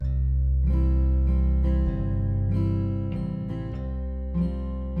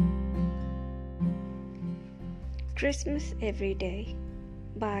Christmas Every Day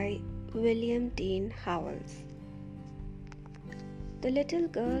by William Dean Howells. The little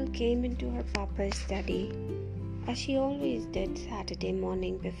girl came into her papa's study, as she always did Saturday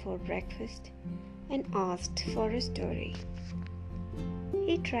morning before breakfast, and asked for a story.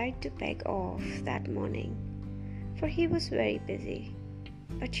 He tried to beg off that morning, for he was very busy,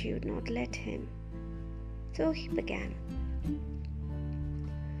 but she would not let him. So he began.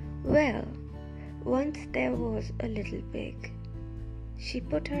 Well, once there was a little pig. She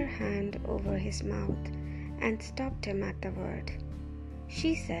put her hand over his mouth and stopped him at the word.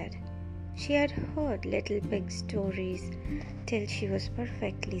 She said she had heard little pig stories till she was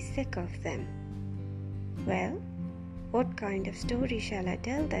perfectly sick of them. Well, what kind of story shall I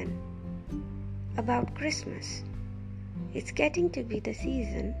tell then? About Christmas. It's getting to be the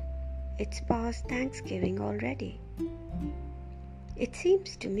season. It's past Thanksgiving already. It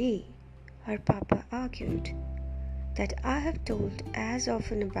seems to me, her papa argued, that I have told as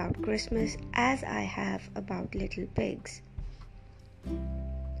often about Christmas as I have about little pigs.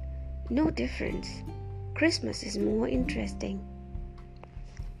 No difference. Christmas is more interesting.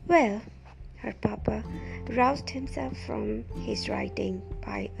 Well, her papa roused himself from his writing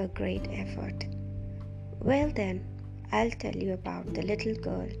by a great effort. Well then, I'll tell you about the little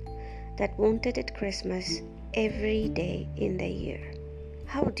girl that wanted it Christmas every day in the year.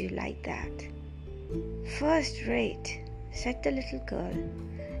 How would you like that? First rate, said the little girl,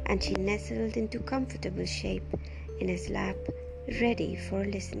 and she nestled into comfortable shape in his lap, ready for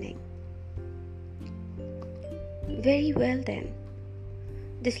listening. Very well then.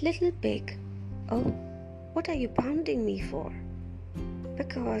 This little pig. Oh, what are you pounding me for?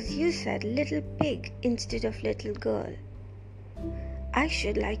 Because you said little pig instead of little girl. I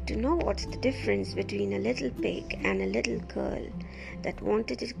should like to know what's the difference between a little pig and a little girl that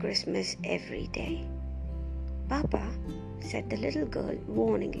wanted it Christmas every day. Papa, said the little girl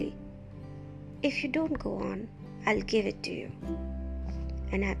warningly, if you don't go on, I'll give it to you.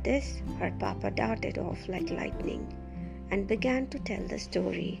 And at this, her papa darted off like lightning and began to tell the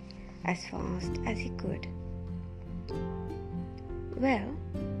story as fast as he could. Well,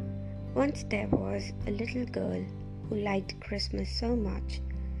 once there was a little girl who liked Christmas so much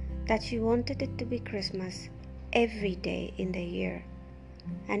that she wanted it to be Christmas every day in the year,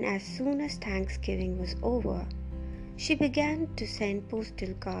 and as soon as Thanksgiving was over, she began to send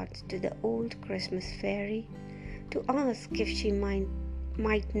postal cards to the old Christmas fairy to ask if she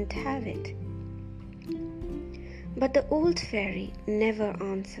mightn't have it. But the old fairy never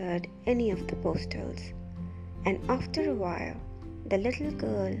answered any of the postals, and after a while the little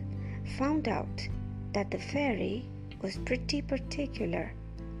girl found out that the fairy was pretty particular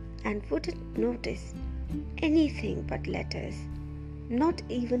and wouldn't notice anything but letters, not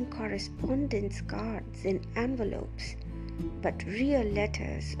even correspondence cards in envelopes, but real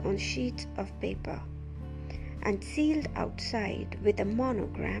letters on sheets of paper and sealed outside with a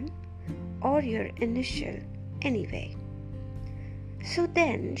monogram or your initial anyway. So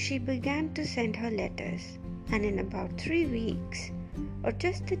then she began to send her letters, and in about 3 weeks, or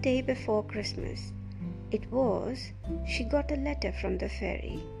just the day before Christmas, she got a letter from the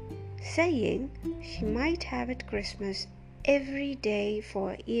fairy saying she might have it Christmas every day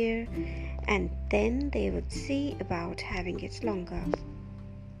for a year, and then they would see about having it longer.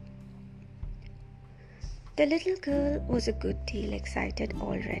 The little girl was a good deal excited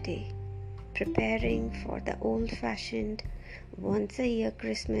already, preparing for the old-fashioned once-a-year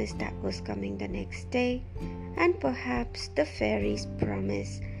Christmas that was coming the next day, and perhaps the fairy's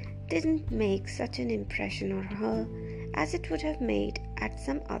promise didn't make such an impression on her as it would have made at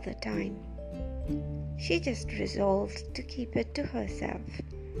some other time. She just resolved to keep it to herself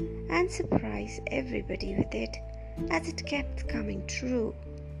and surprise everybody with it as it kept coming true,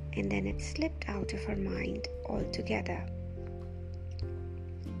 and then it slipped out of her mind altogether.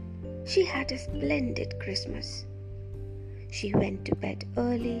 She had a splendid Christmas. She went to bed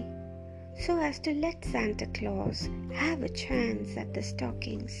early so as to let Santa Claus have a chance at the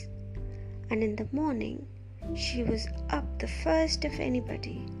stockings, and in the morning she was up the first of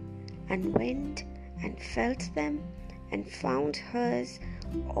anybody and went and felt them and found hers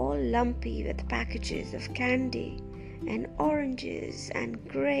all lumpy with packages of candy and oranges and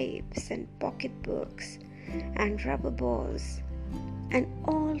grapes and pocketbooks and rubber balls and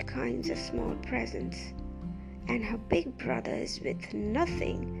all kinds of small presents, and her big brothers with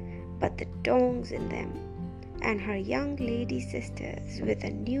nothing but the tongs in them, and her young lady sisters with a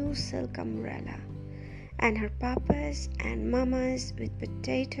new silk umbrella, and her papas and mamas with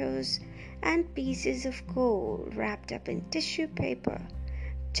potatoes and pieces of coal wrapped up in tissue paper,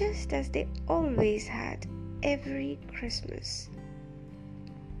 just as they always had every Christmas.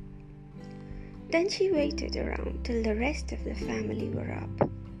 Then she waited around till the rest of the family were up,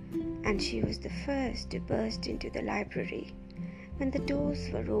 and she was the first to burst into the library when the doors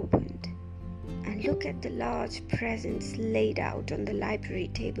were opened and look at the large presents laid out on the library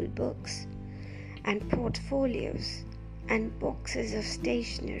table, books and portfolios and boxes of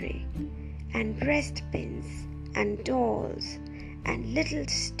stationery and breastpins and dolls and little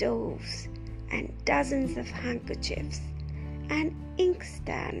stoves and dozens of handkerchiefs and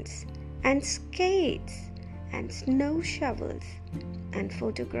inkstands and skates and snow shovels and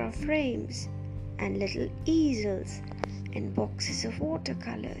photograph frames and little easels and boxes of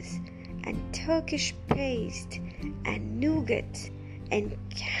watercolors and Turkish paste and nougat and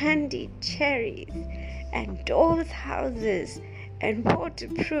candied cherries and dolls' houses and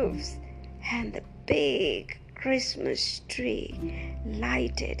waterproofs and the big Christmas tree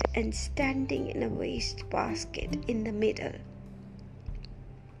lighted and standing in a waste basket in the middle.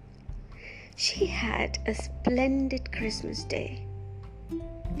 She had a splendid Christmas day.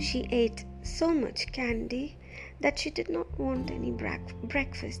 She ate so much candy that she did not want any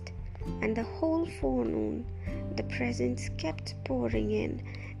breakfast, and the whole forenoon the presents kept pouring in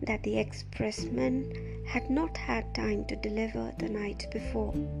that the expressman had not had time to deliver the night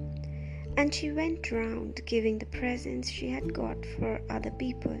before. And she went round giving the presents she had got for other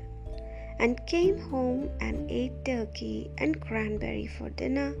people, and came home and ate turkey and cranberry for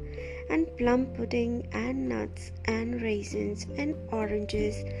dinner, and plum pudding and nuts and raisins and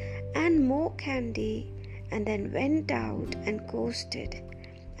oranges and more candy, and then went out and coasted,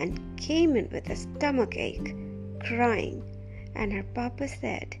 and came in with a stomach ache, crying, and her papa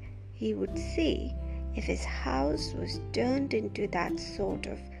said he would see if his house was turned into that sort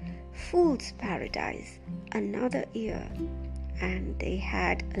of fool's paradise another year. And they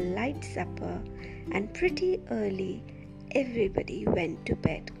had a light supper, and pretty early everybody went to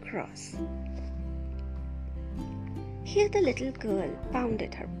bed cross. Here the little girl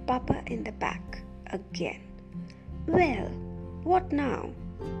pounded her papa in the back again. "Well, what now?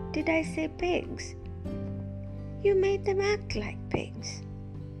 Did I say pigs? You made them act like pigs."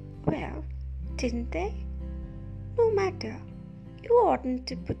 "Well, didn't they? No matter. You oughtn't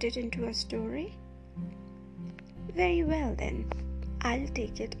to put it into a story." "Very well then, I'll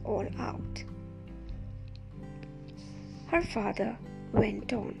take it all out." Her father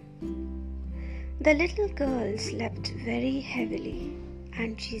went on. The little girl slept very heavily,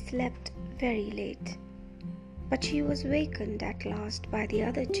 and she slept very late. But she was wakened at last by the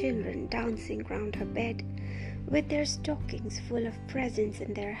other children dancing round her bed with their stockings full of presents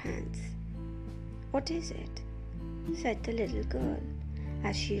in their hands. "What is it?" said the little girl,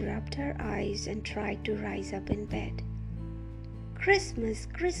 as she rubbed her eyes and tried to rise up in bed. "Christmas,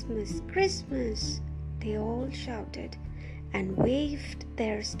 Christmas, Christmas!" they all shouted and waved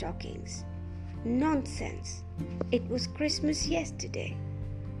their stockings. "Nonsense! It was Christmas yesterday."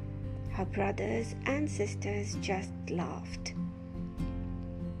 Her brothers and sisters just laughed.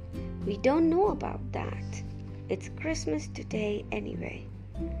 "We don't know about that. It's Christmas today anyway.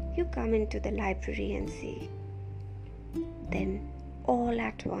 You come into the library and see." Then all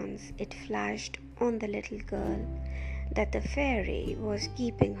at once it flashed on the little girl that the fairy was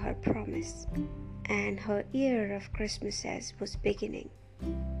keeping her promise, and her year of Christmases was beginning.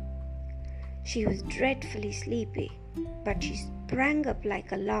 She was dreadfully sleepy, but she sprang up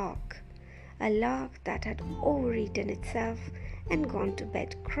like a lark that had overeaten itself and gone to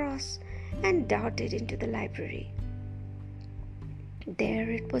bed cross, and darted into the library. There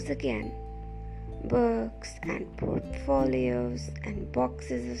it was again, books and portfolios and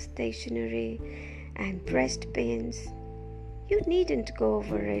boxes of stationery and breastpins. "You needn't go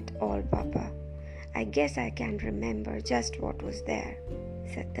over it all, Papa. I guess I can remember just what was there,"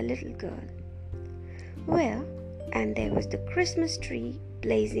 said the little girl. Well, and there was the Christmas tree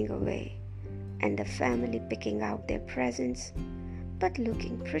blazing away, and the family picking out their presents, but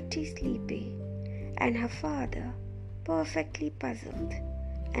looking pretty sleepy, and her father perfectly puzzled,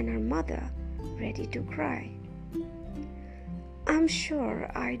 and her mother ready to cry. "I'm sure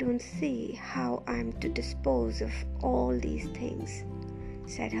I don't see how I'm to dispose of all these things,"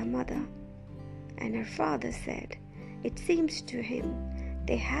 said her mother, and her father said it seems to him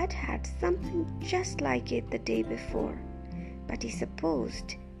they had had something just like it the day before, but he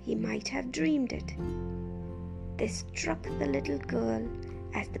supposed he might have dreamed it. This struck the little girl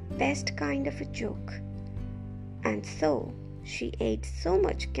as the best kind of a joke, and so she ate so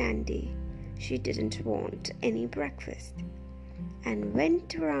much candy she didn't want any breakfast, and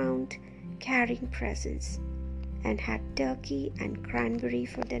went around carrying presents, and had turkey and cranberry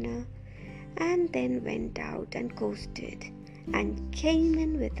for dinner, and then went out and coasted and came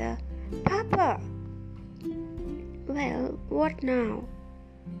in with a "Papa." "Well, what now?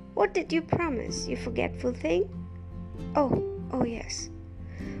 What did you promise, you forgetful thing?" Oh, yes.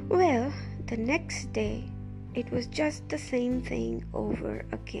 Well, the next day it was just the same thing over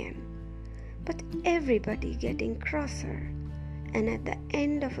again, but everybody getting crosser, and at the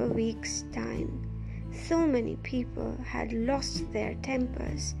end of a week's time, so many people had lost their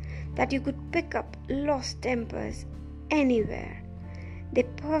tempers that you could pick up lost tempers anywhere. They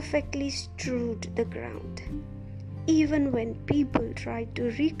perfectly strewed the ground. Even when people tried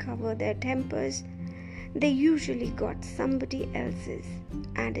to recover their tempers, they usually got somebody else's,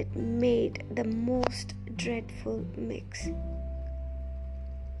 and it made the most dreadful mix.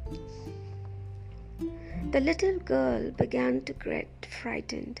 The little girl began to get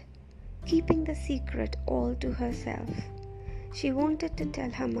frightened, keeping the secret all to herself. She wanted to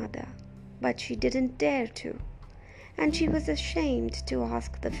tell her mother, but she didn't dare to, and she was ashamed to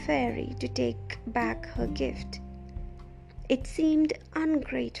ask the fairy to take back her gift. It seemed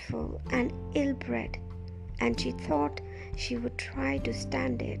ungrateful and ill-bred, and she thought she would try to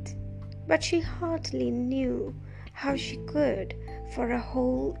stand it, but she hardly knew how she could for a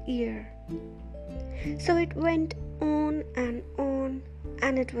whole year. So it went on,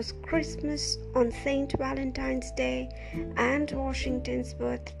 and it was Christmas on St. Valentine's Day and Washington's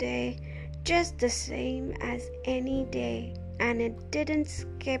birthday, just the same as any day, and it didn't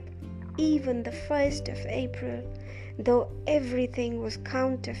skip even the 1st of April, though everything was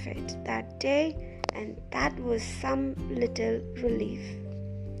counterfeit that day, and that was some little relief.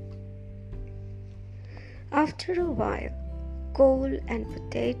 After a while, coal and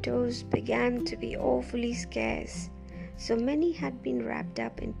potatoes began to be awfully scarce, so many had been wrapped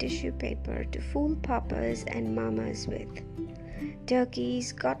up in tissue paper to fool papas and mamas with.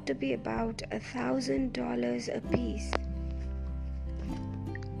 Turkeys got to be about $1,000 apiece.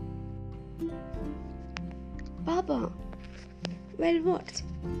 "Papa, well, what?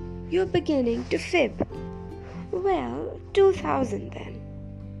 You're beginning to fib." "Well, 2,000 then."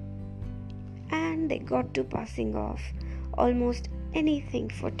 And they got to passing off almost anything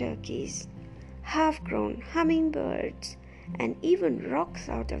for turkeys, half-grown hummingbirds, and even rocks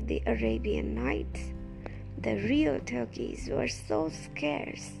out of the Arabian Nights. The real turkeys were so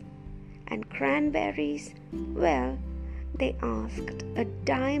scarce, and cranberries, well, they asked a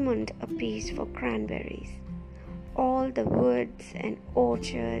diamond apiece for cranberries. All the woods and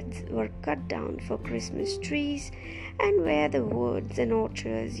orchards were cut down for Christmas trees, and where the woods and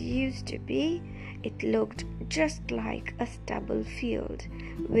orchards used to be, it looked just like a stubble field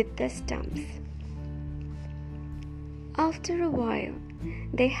with the stumps. After a while,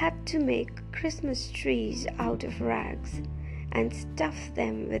 they had to make Christmas trees out of rags and stuff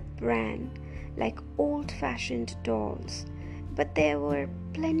them with bran like old-fashioned dolls. But there were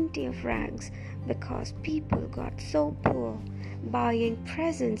plenty of rags because people got so poor buying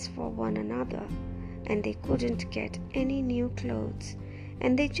presents for one another, and they couldn't get any new clothes,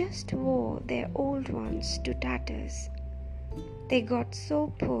 and they just wore their old ones to tatters. They got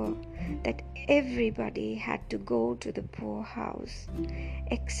so poor that everybody had to go to the poorhouse,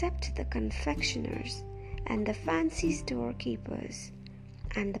 except the confectioners and the fancy storekeepers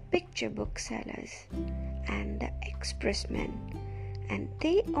and the picture book sellers and the expressmen, and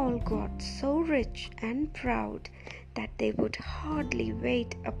they all got so rich and proud that they would hardly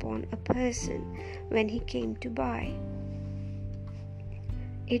wait upon a person when he came to buy.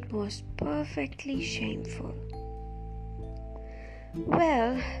 It was perfectly shameful.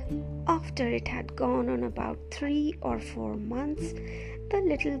 Well, after it had gone on about 3 or 4 months, the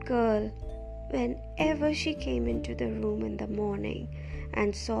little girl, whenever she came into the room in the morning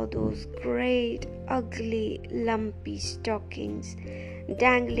and saw those great, ugly, lumpy stockings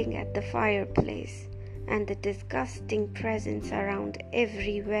dangling at the fireplace and the disgusting presents around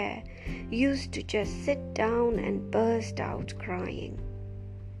everywhere, used to just sit down and burst out crying.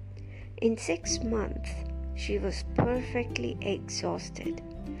 In 6 months, she was perfectly exhausted.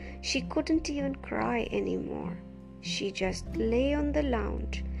 She couldn't even cry anymore. She just lay on the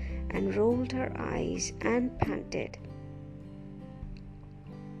lounge and rolled her eyes and panted.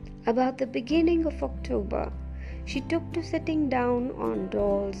 About the beginning of October, she took to sitting down on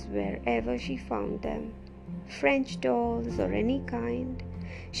dolls wherever she found them. French dolls or any kind.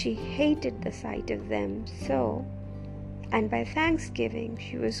 She hated the sight of them so, and by Thanksgiving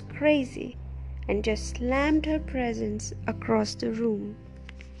she was crazy and just slammed her presents across the room.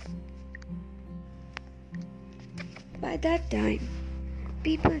 By that time,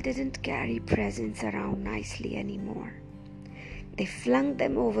 people didn't carry presents around nicely anymore. They flung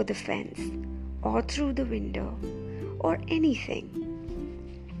them over the fence, or through the window, or anything.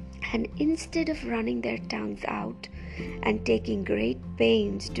 And instead of running their tongues out and taking great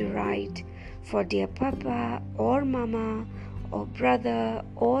pains to write for dear Papa or Mama or brother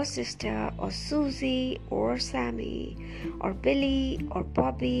or sister or Susie or Sammy or Billy or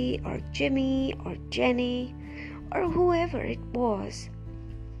Bobby or Jimmy or Jenny or whoever it was,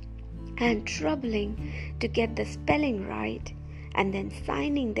 and troubling to get the spelling right and then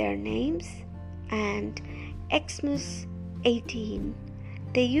signing their names and Xmas 18,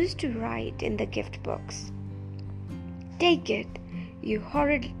 they used to write in the gift box, "Take it, you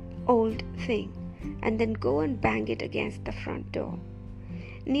horrid old thing," and then go and bang it against the front door.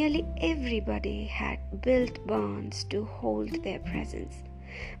 Nearly everybody had built barns to hold their presents,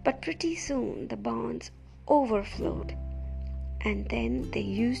 but pretty soon the barns overflowed, and then they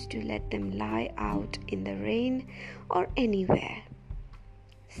used to let them lie out in the rain or anywhere.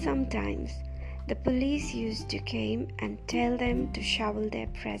 Sometimes the police used to come and tell them to shovel their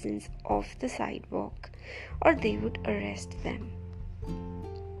presents off the sidewalk, or they would arrest them.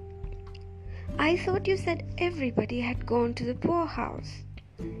 "I thought you said everybody had gone to the poorhouse,"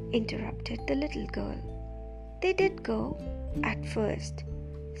 interrupted the little girl. "They did go, at first,"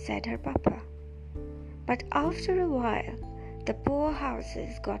 said her papa. "But after a while, the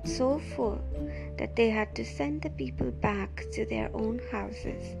poorhouses got so full that they had to send the people back to their own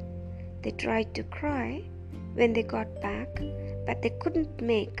houses. They tried to cry when they got back, but they couldn't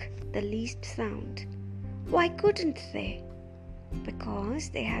make the least sound. Why couldn't they? Because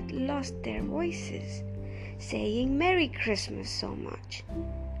they had lost their voices, saying Merry Christmas so much.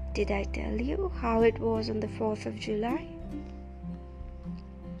 Did I tell you how it was on the 4th of July?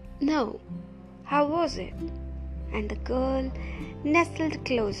 No. How was it?" And the girl nestled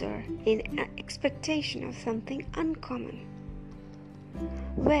closer in expectation of something uncommon.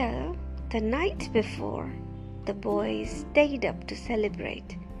 "Well, the night before, the boys stayed up to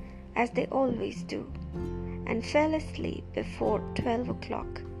celebrate, as they always do, and fell asleep before 12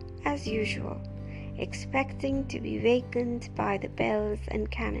 o'clock, as usual, expecting to be wakened by the bells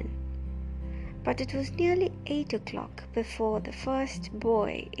and cannon. But it was nearly 8 o'clock before the first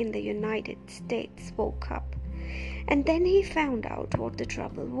boy in the United States woke up, and then he found out what the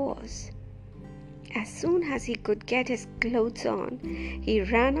trouble was. As soon as he could get his clothes on, he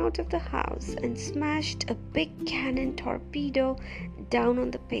ran out of the house and smashed a big cannon torpedo down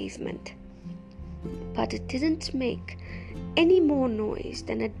on the pavement. But it didn't make any more noise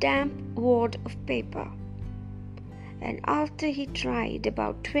than a damp wad of paper. And after he tried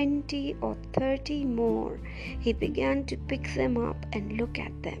about 20 or 30 more, he began to pick them up and look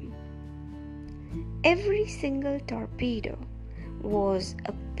at them. Every single torpedo was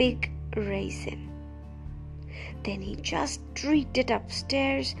a big raisin. Then he just retreated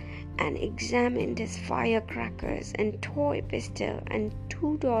upstairs and examined his firecrackers and toy pistol and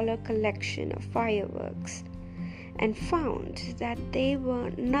 $2 collection of fireworks, and found that they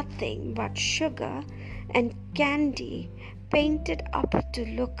were nothing but sugar and candy painted up to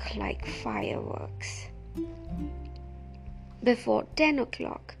look like fireworks. Before 10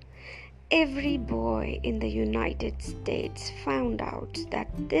 o'clock, every boy in the United States found out that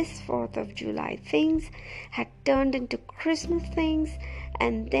this 4th of July things had turned into Christmas things,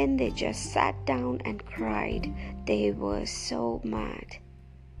 and then they just sat down and cried. They were so mad.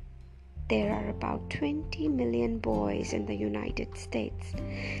 There are about 20 million boys in the United States,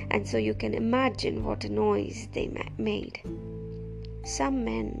 and so you can imagine what a noise they made. Some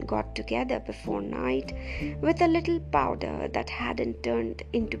men got together before night with a little powder that hadn't turned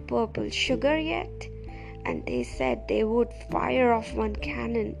into purple sugar yet, and they said they would fire off one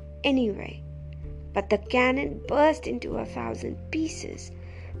cannon anyway. But the cannon burst into 1,000 pieces,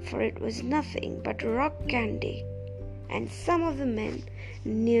 for it was nothing but rock candy, and some of the men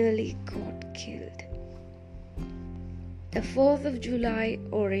nearly got killed. The 4th of July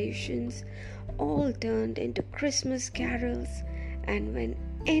orations all turned into Christmas carols, and when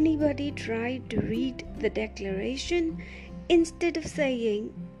anybody tried to read the declaration, instead of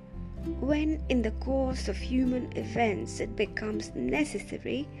saying, "When in the course of human events it becomes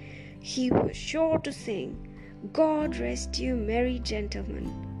necessary," he was sure to sing, "God rest you merry gentlemen."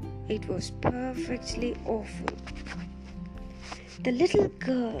 It was perfectly awful. The little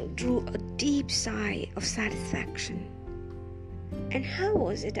girl drew a deep sigh of satisfaction. "And how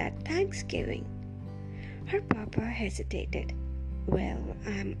was it at Thanksgiving?" Her papa hesitated. "Well,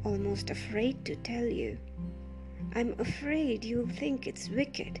 I'm almost afraid to tell you. I'm afraid you'll think it's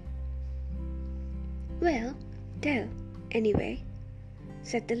wicked." "Well, tell, anyway,"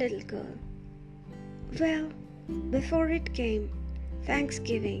 said the little girl. "Well, before it came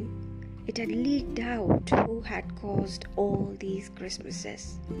Thanksgiving, it had leaked out who had caused all these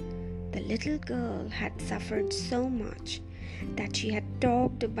Christmases. The little girl had suffered so much that she had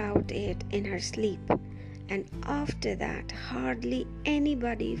talked about it in her sleep, and after that hardly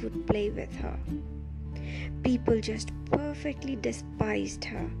anybody would play with her. People just perfectly despised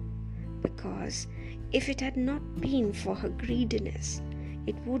her, because if it had not been for her greediness,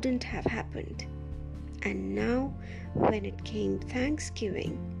 it wouldn't have happened. And now, when it came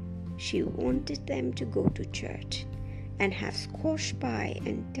Thanksgiving, she wanted them to go to church and have squash pie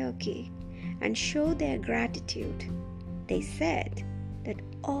and turkey and show their gratitude. They said that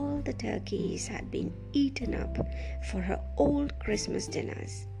all the turkeys had been eaten up for her old Christmas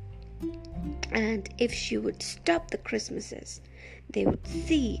dinners, and if she would stop the Christmases, they would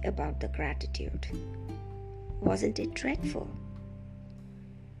see about the gratitude. Wasn't it dreadful?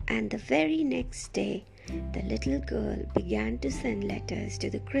 And the very next day, the little girl began to send letters to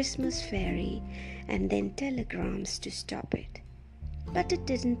the Christmas fairy and then telegrams to stop it. But it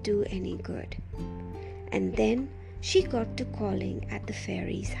didn't do any good. And then she got to calling at the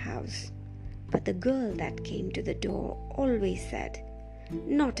fairy's house. But the girl that came to the door always said,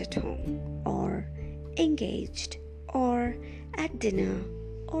 "Not at home," or "engaged," or "at dinner,"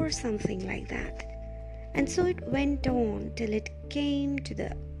 or something like that. And so it went on till it came to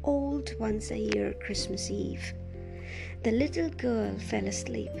the old once-a-year Christmas Eve. The little girl fell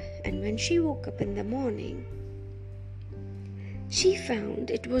asleep, and when she woke up in the morning, she found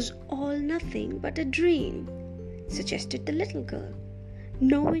it was all nothing but a dream, suggested the little girl.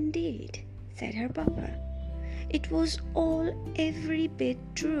 "No, indeed," said her papa. "It was all every bit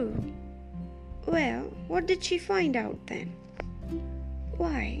true." Well, what did she find out then?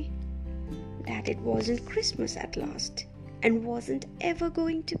 Why, that it wasn't Christmas at last, and wasn't ever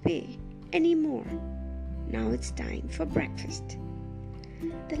going to be any more. Now it's time for breakfast.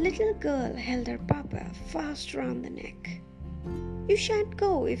 The little girl held her papa fast round the neck. "You shan't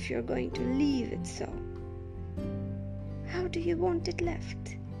go if you're going to leave it so." "How do you want it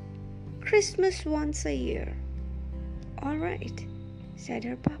left?" "Christmas once a year." "All right," said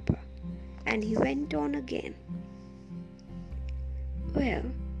her papa, and he went on again. Well,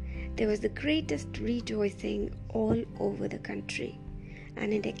 there was the greatest rejoicing all over the country,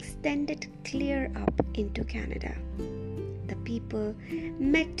 and it extended clear up into Canada. The people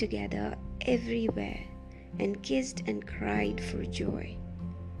met together everywhere and kissed and cried for joy.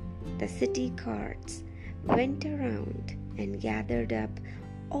 The city carts went around and gathered up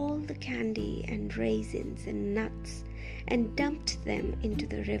all the candy and raisins and nuts and dumped them into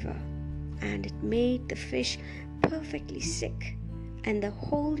the river, and it made the fish perfectly sick, and the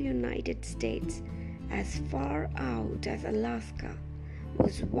whole United States, as far out as Alaska,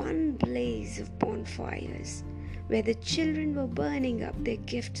 was one blaze of bonfires, where the children were burning up their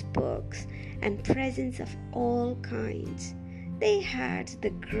gift books and presents of all kinds. They had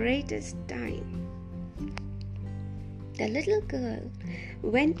the greatest time. The little girl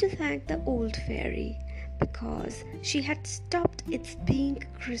went to thank the old fairy because she had stopped its being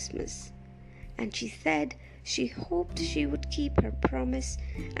Christmas, and she said she hoped she would keep her promise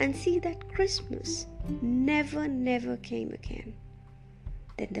and see that Christmas never came again.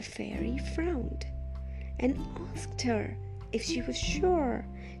 Then the fairy frowned and asked her if she was sure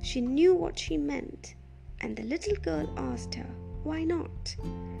she knew what she meant, and the little girl asked her why not,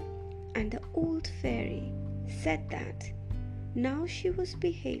 and the old fairy said that now she was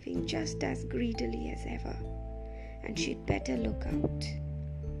behaving just as greedily as ever, and she'd better look out.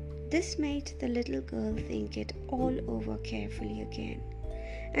 This made the little girl think it all over carefully again,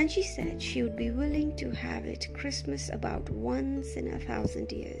 and she said she would be willing to have it Christmas about once in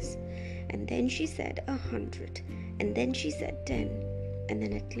 1,000 years, and then she said 100, and then she said 10, and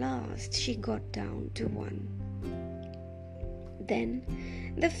then at last she got down to 1. Then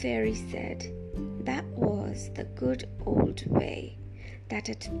the fairy said that was the good old way that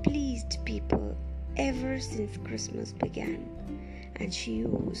had pleased people ever since Christmas began, and she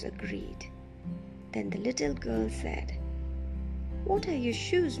was agreed. Then the little girl said, "What are your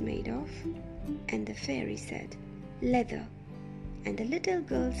shoes made of?" And the fairy said, "Leather." And the little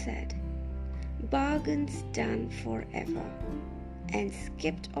girl said, "Bargains done forever," and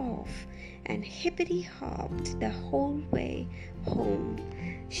skipped off and hippity-hopped the whole way home.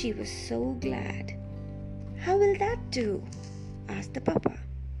 She was so glad. "How will that do?" asked the papa.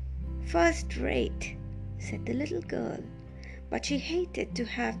 "First rate," said the little girl, but she hated to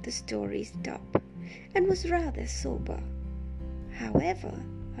have the story stop and was rather sober. However,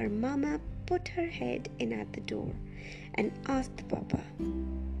 her mamma put her head in at the door and asked the papa,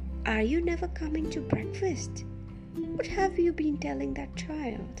 "Are you never coming to breakfast?" What have you been telling that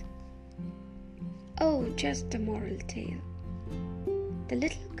child?" "Oh, just a moral tale." The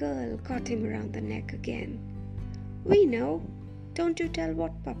little girl caught him around the neck again. "We know. Don't you tell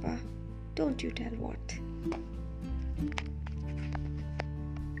what, Papa? Don't you tell what?"